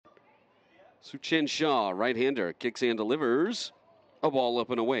Tzu-Chen Sha, right-hander, kicks and delivers. A ball up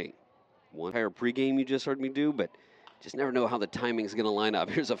and away. One higher pregame you just heard me do, but just never know how the timing's going to line up.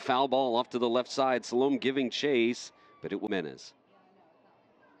 Here's a foul ball off to the left side. Salome giving chase, but it will menace.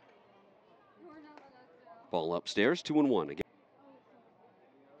 Ball upstairs, 2-1 again.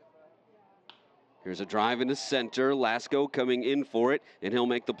 Here's a drive into center. Lasco coming in for it, and he'll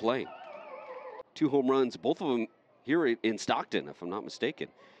make the play. 2 home runs, both of them here in Stockton, if I'm not mistaken.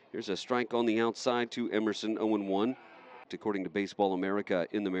 Here's a strike on the outside to Emerson, 0-1, according to Baseball America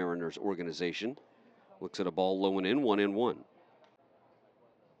in the Mariners organization. Looks at a ball low and in, 1-1.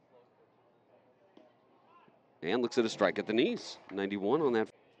 And looks at a strike at the knees, 91 on that.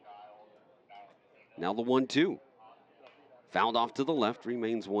 Now the 1-2. Fouled off to the left,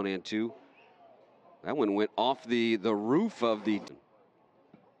 remains 1-2. That one went off the roof of the...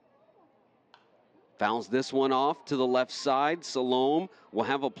 Fouls this one off to the left side. Salome will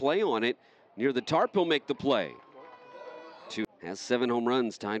have a play on it. Near the tarp, he'll make the play. Has 7 home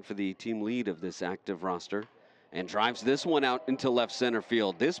runs, tied for the team lead of this active roster. And drives this one out into left center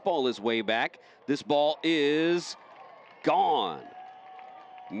field. This ball is way back. This ball is gone.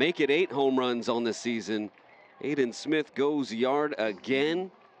 Make it 8 home runs on the season. Aiden Smith goes yard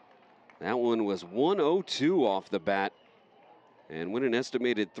again. That one was 102 off the bat. And went an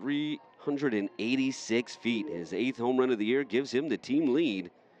estimated 386 feet. His 8th home run of the year gives him the team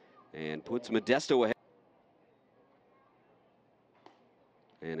lead and puts Modesto ahead.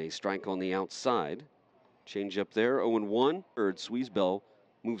 And a strike on the outside. Change up there, 0-1. Third, Sweezebell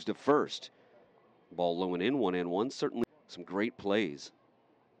moves to first. Ball low and in, 1-1. Certainly some great plays.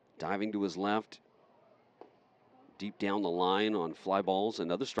 Diving to his left. Deep down the line on fly balls.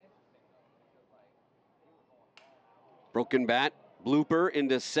 Another strike. Broken bat, blooper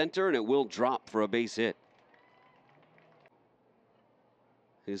into center, and it will drop for a base hit.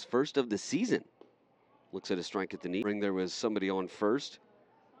 His first of the season. Looks at a strike at the knee. There was somebody on first.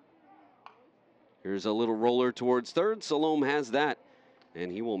 Here's a little roller towards third. Salome has that,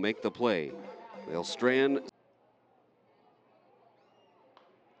 and he will make the play. They'll strand.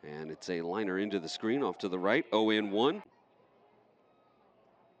 And it's a liner into the screen off to the right, 0-1.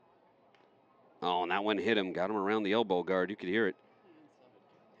 Oh, and that one hit him, got him around the elbow guard. You could hear it.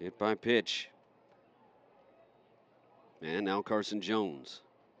 Hit by pitch. And now Carson Jones.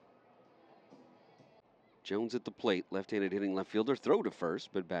 Jones at the plate, left-handed hitting left fielder. Throw to first,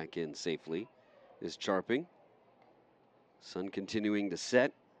 but back in safely is Charping. Sun continuing to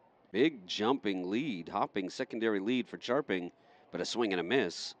set. Big jumping lead, hopping secondary lead for Charping, but a swing and a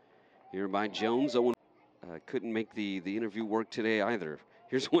miss here by Jones. Couldn't make the interview work today either.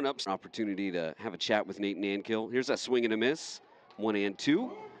 Here's one up, opportunity to have a chat with Nate Nankill. Here's a swing and a miss, 1-2.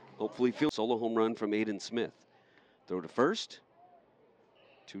 Hopefully field solo home run from Aiden Smith. Throw to first.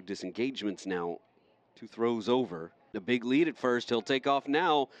 2 disengagements now, 2 throws over. The big lead at first, he'll take off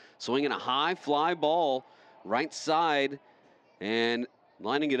now. Swinging a high fly ball, right side, and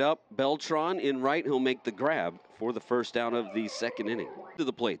lining it up. Beltran in right, he'll make the grab for the first out of the second inning. To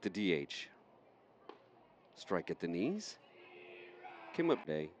the plate, the DH. Strike at the knees. Came up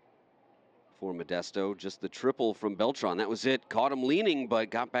day for Modesto. Just the triple from Beltran. That was it. Caught him leaning, but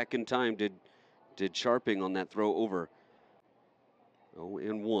got back in time. Did Charping on that throw over.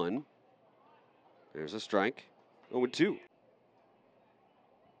 0-1. There's a strike. 0-2.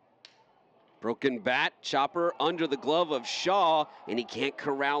 Broken bat. Chopper under the glove of Shaw, and he can't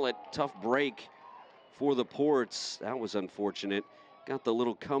corral it. Tough break for the Ports. That was unfortunate. Got the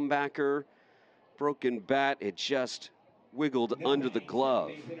little comebacker. Broken bat. It just wiggled under the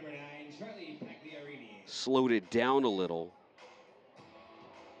glove. Slowed it down a little.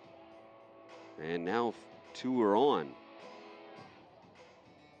 And now 2 are on.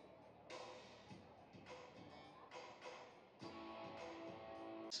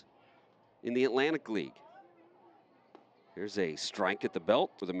 In the Atlantic League. Here's a strike at the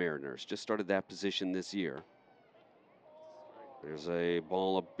belt for the Mariners. Just started that position this year. There's a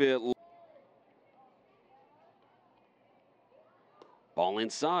ball a bit low. Ball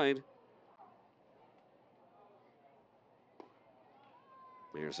inside.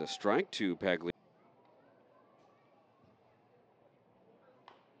 There's a strike to Pagliarini.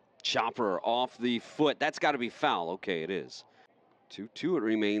 Chopper off the foot. That's got to be foul. Okay, it is. 2-2 it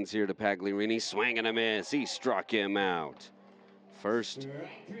remains here to Pagliarini. Swing and a miss. He struck him out. First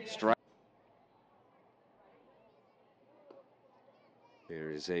strike.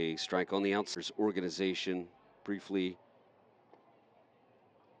 There is a strike on the outside. Organization briefly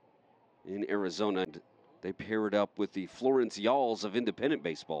in Arizona. They paired up with the Florence Yalls of independent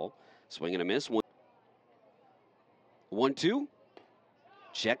baseball. Swing and a miss. 1-2.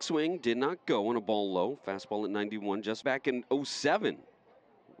 Check swing did not go on a ball low. Fastball at 91 just back in 07.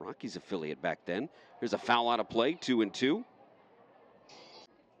 Rockies affiliate back then. Here's a foul out of play, 2-2.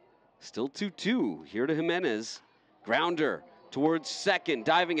 Still 2-2. Here to Jimenez. Grounder towards second.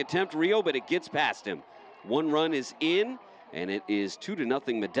 Diving attempt, Rio, but it gets past him. One run is in, and it is 2-0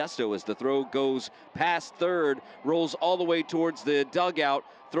 Modesto as the throw goes past third. Rolls all the way towards the dugout.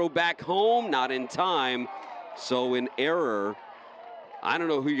 Throw back home, not in time. So an error. I don't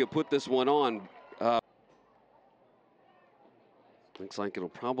know who you put this one on. Looks like it'll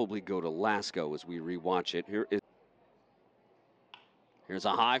probably go to Lasco as we rewatch it. Here's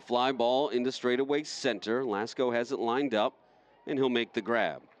a high fly ball into straightaway center. Lasco has it lined up, and he'll make the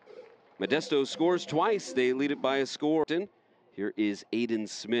grab. Modesto scores twice. They lead it by a score. Here is Aiden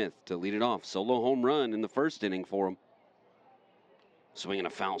Smith to lead it off. Solo home run in the first inning for him. Swinging a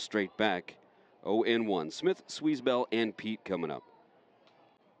foul straight back. 0-1. Smith, Sweezebell, and Pete coming up.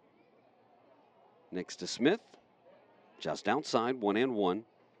 Next to Smith. Just outside, 1-1.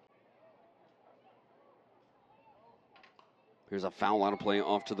 Here's a foul out of play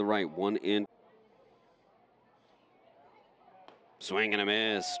off to the right, 1 in. Swing and a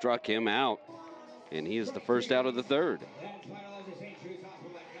miss, struck him out, and he is the first out of the third.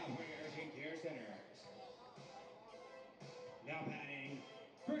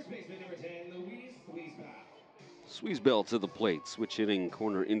 Sweezebell to the plate, switch hitting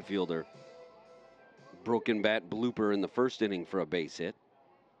corner infielder. Broken bat blooper in the first inning for a base hit.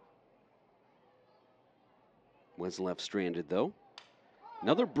 Was left stranded though.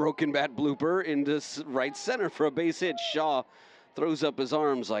 Another broken bat blooper into right center for a base hit. Shaw throws up his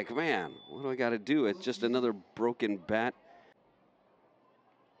arms like, man, what do I got to do? It's just another broken bat.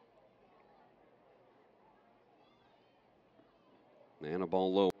 And a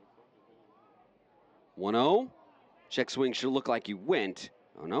ball low. 1-0. Check swing should look like he went.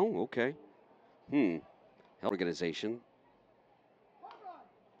 Oh no, okay. Organization.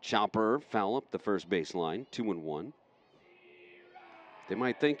 Chopper foul up the first baseline, 2-1. They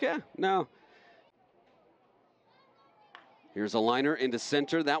might think, yeah, no. Here's a liner into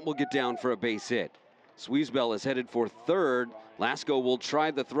center. That will get down for a base hit. Sweezebell is headed for third. Lasco will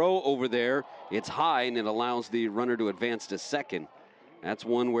try the throw over there. It's high, and it allows the runner to advance to second. That's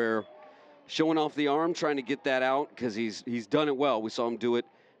one where showing off the arm, trying to get that out, because he's done it well. We saw him do it.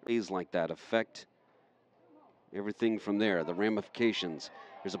 Plays like that affect everything from there, the ramifications.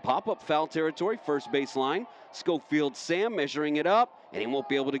 There's a pop-up foul territory, first baseline. Schofield Sam measuring it up, and he won't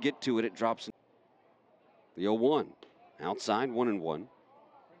be able to get to it. It drops the 0-1. Outside, 1-1.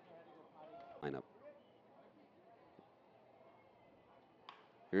 Lineup.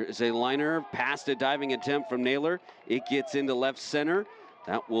 Here is a liner, past a diving attempt from Naylor. It gets into left center.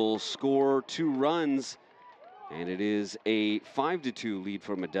 That will score 2 runs, and it is a 5-2 lead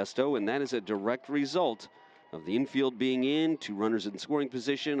for Modesto, and that is a direct result of the infield being in, 2 runners in scoring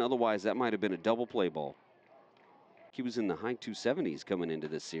position. Otherwise, that might have been a double play ball. He was in the high 270s coming into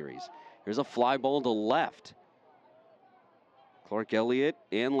this series. Here's a fly ball to left. Clark Elliott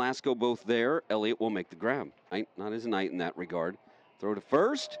and Lasco both there. Elliott will make the grab. Not his night in that regard. Throw to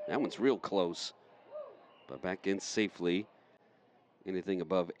first. That one's real close. But back in safely. Anything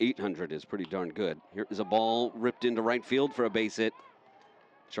above 800 is pretty darn good. Here is a ball ripped into right field for a base hit.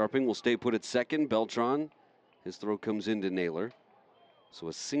 Sharping will stay put at second. Beltran, his throw comes into Naylor. So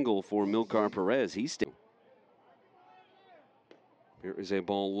a single for Milcar Perez. He's still. Here is a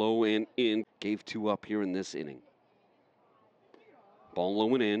ball low and in. Gave 2 up here in this inning. Ball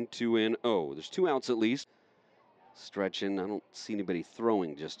low and in, 2-0. There's 2 outs at least. Stretching. I don't see anybody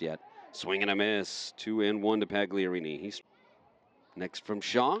throwing just yet. Swing and a miss. 2-1 to Pagliarini. He's next from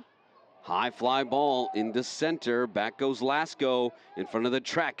Shaw. High fly ball into center. Back goes Lasco. In front of the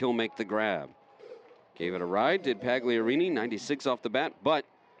track, he'll make the grab. Gave it a ride, did Pagliarini. 96 off the bat, but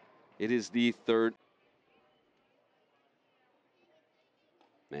it is the third.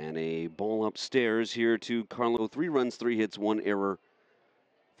 And a ball upstairs here to Carlo. 3 runs, 3 hits, 1 error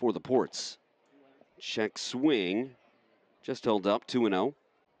for the Ports. Check swing. Just held up, 2-0.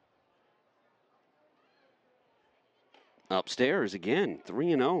 Upstairs again,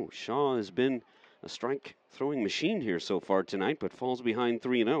 3-0. Shaw has been a strike throwing machine here so far tonight, but falls behind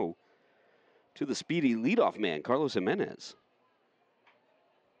 3-0 to the speedy leadoff man, Carlos Jimenez.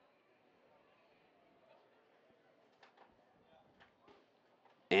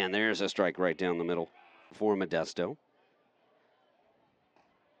 And there's a strike right down the middle for Modesto.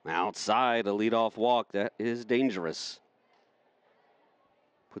 Outside, a leadoff walk. That is dangerous.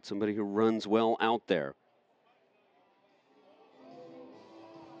 Put somebody who runs well out there.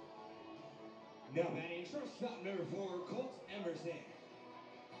 Now batting shortstop number 4, Colt Emerson.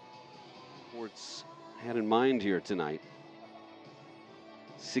 Ports had in mind here tonight.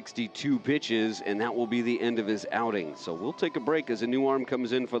 62 pitches, and that will be the end of his outing. So we'll take a break as a new arm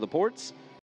comes in for the Ports.